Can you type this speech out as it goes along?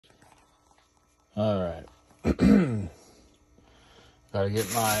All right. Gotta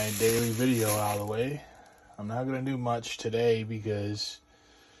get my daily video out of the way. I'm not gonna do much today because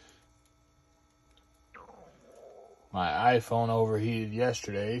my iPhone overheated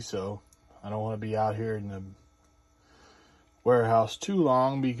yesterday, so I don't want to be out here in the warehouse too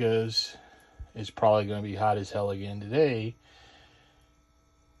long because it's probably going to be hot as hell again today.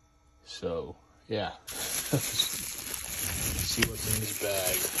 So, yeah. Let's see what's in this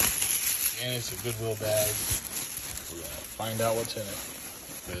bag. And it's a Goodwill bag. We're going to find out what's in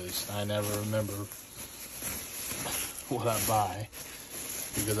it, because I never remember what I buy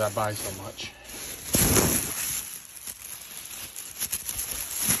because I buy so much.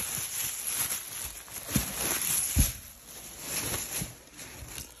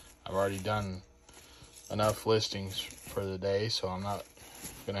 I've already done enough listings for the day, so I'm not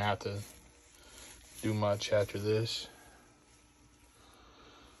going to have to do much after this.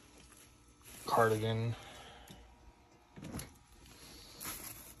 Cardigan.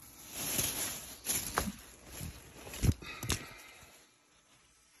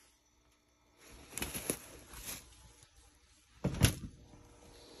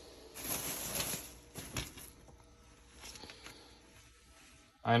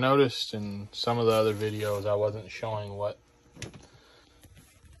 I noticed in some of the other videos I wasn't showing what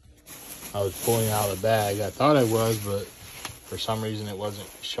I was pulling out of the bag. I thought I was, but for some reason it wasn't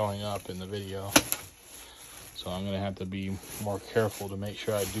showing up in the video. So I'm going to have to be more careful to make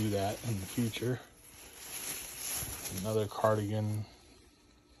sure I do that in the future. Another cardigan,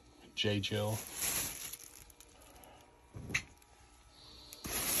 J. Jill.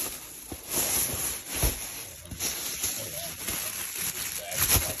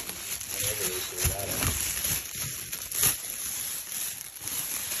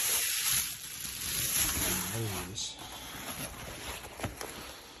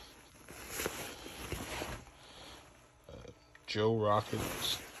 Joe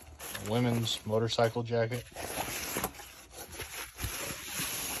Rocket's women's motorcycle jacket.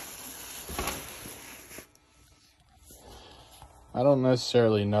 I don't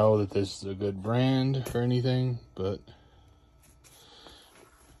necessarily know that this is a good brand or anything, but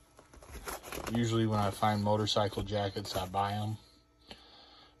usually when I find motorcycle jackets, I buy them.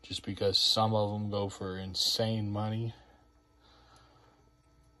 Just because some of them go for insane money.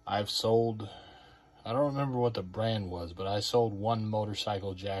 I've sold, I don't remember what the brand was, but I sold one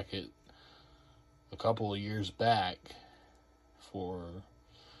motorcycle jacket a couple of years back for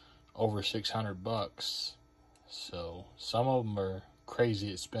over $600. So some of them are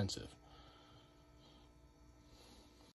crazy expensive.